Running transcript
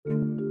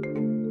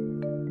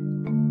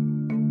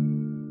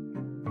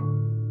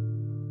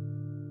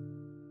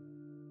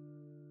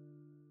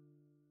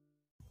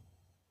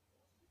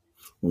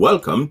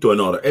Welcome to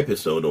another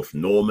episode of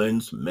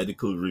Norman's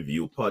Medical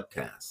Review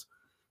Podcast.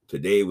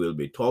 Today we'll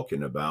be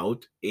talking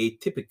about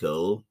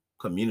atypical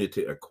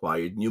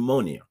community-acquired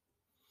pneumonia.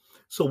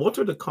 So what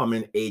are the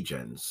common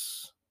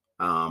agents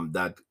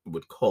that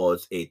would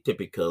cause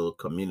atypical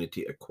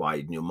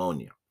community-acquired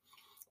pneumonia?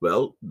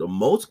 Well, the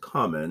most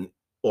common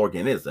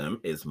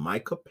organism is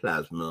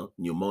Mycoplasma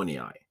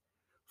pneumoniae,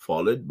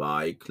 followed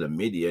by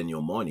Chlamydia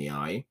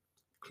pneumoniae,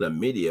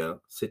 Chlamydia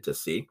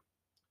psittaci,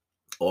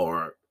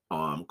 or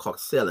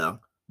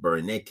Coxiella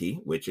burnetii,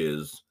 which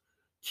is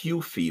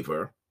Q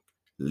fever,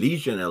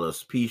 Legionella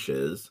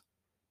species,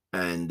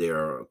 and there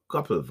are a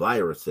couple of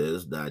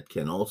viruses that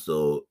can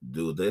also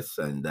do this,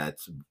 and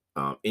that's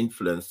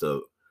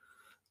influenza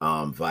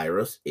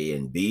virus A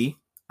and B,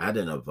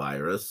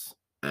 adenovirus,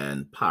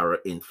 and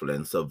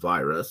parainfluenza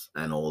virus,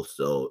 and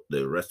also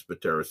the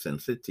respiratory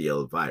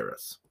syncytial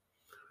virus.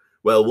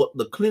 Well, what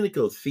the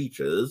clinical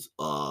features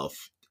of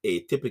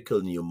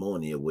atypical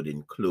pneumonia would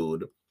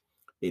include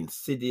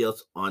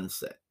insidious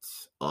onset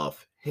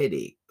of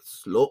headache,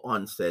 slow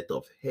onset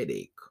of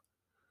headache,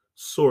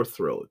 sore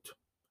throat,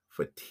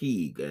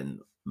 fatigue,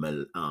 and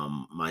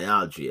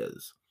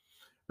myalgias.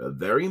 A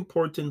very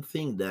important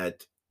thing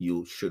that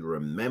you should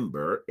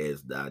remember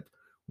is that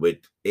with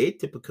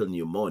atypical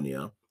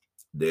pneumonia,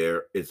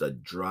 there is a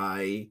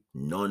dry,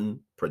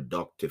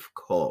 non-productive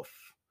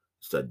cough.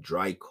 It's a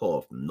dry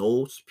cough,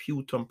 no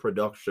sputum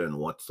production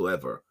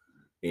whatsoever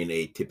in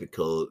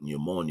atypical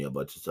pneumonia,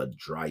 but it's a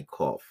dry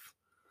cough.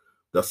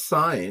 The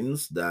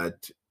signs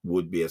that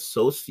would be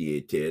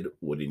associated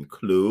would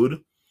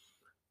include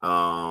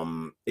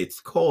it's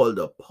called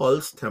a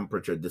pulse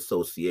temperature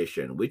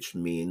dissociation, which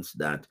means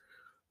that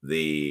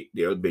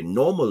there will be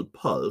normal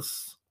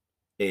pulse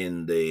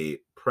in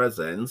the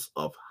presence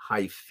of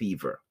high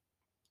fever.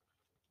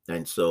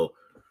 And so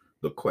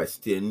the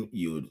question,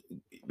 you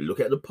look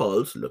at the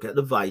pulse, look at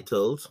the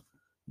vitals,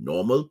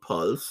 normal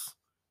pulse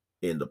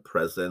in the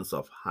presence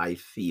of high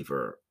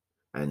fever.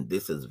 And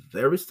this is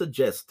very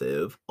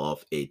suggestive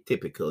of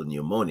atypical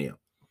pneumonia.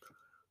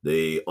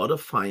 The other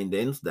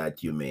findings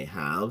that you may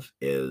have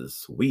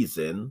is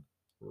wheezing,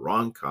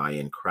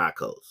 rhonchi, and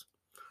crackles.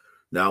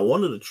 Now,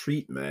 one of the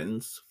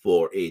treatments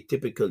for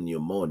atypical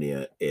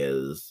pneumonia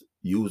is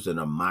using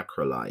a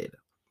macrolide.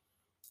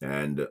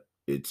 And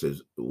it's a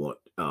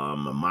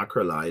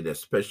macrolide,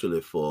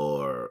 especially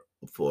for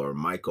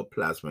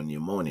Mycoplasma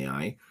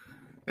pneumoniae.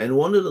 And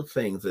one of the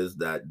things is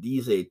that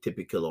these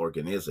atypical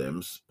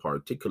organisms,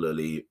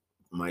 particularly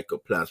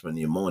Mycoplasma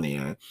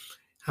pneumoniae,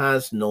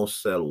 has no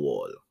cell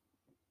wall.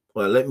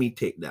 Well, let me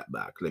take that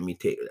back.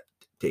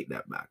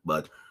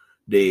 But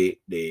the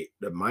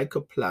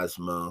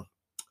Mycoplasma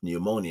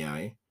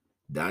pneumoniae,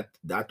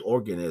 that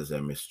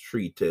organism is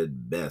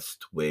treated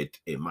best with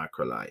a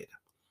macrolide,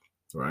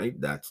 right?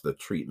 That's the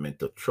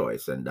treatment of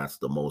choice, and that's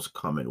the most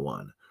common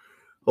one.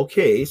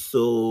 Okay,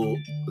 so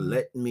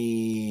let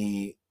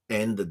me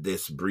end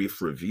this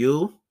brief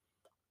review.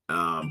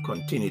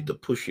 Continue to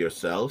push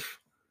yourself,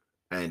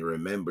 and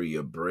remember,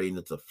 your brain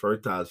is a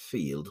fertile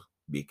field.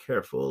 Be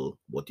careful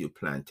what you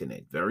plant in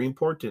it. Very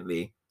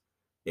importantly,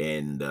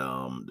 and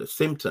the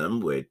symptom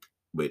with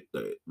the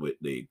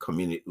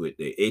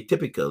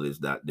atypical is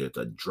that there's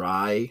a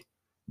dry,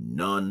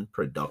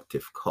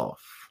 non-productive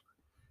cough,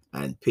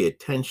 and pay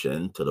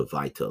attention to the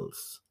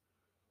vitals.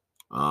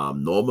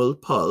 Normal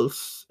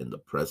pulse in the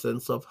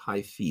presence of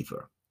high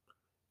fever.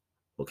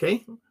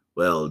 Okay,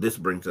 well, this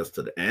brings us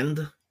to the end.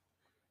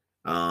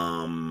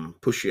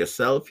 Push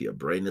yourself. Your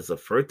brain is a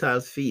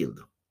fertile field.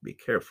 Be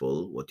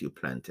careful what you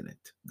plant in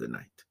it. Good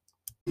night.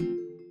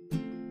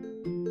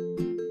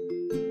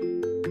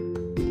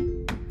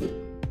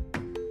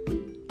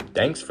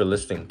 Thanks for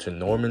listening to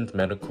Norman's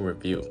Medical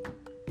Review.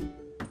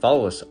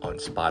 Follow us on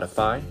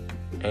Spotify,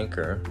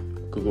 Anchor,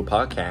 Google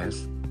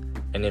Podcasts,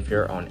 and if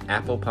you're on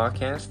Apple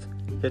Podcasts,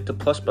 hit the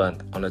plus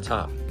button on the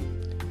top.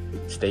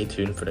 Stay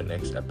tuned for the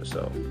next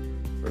episode.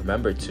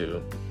 Remember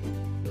to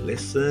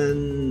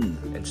listen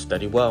and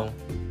study well.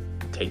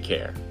 Take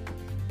care.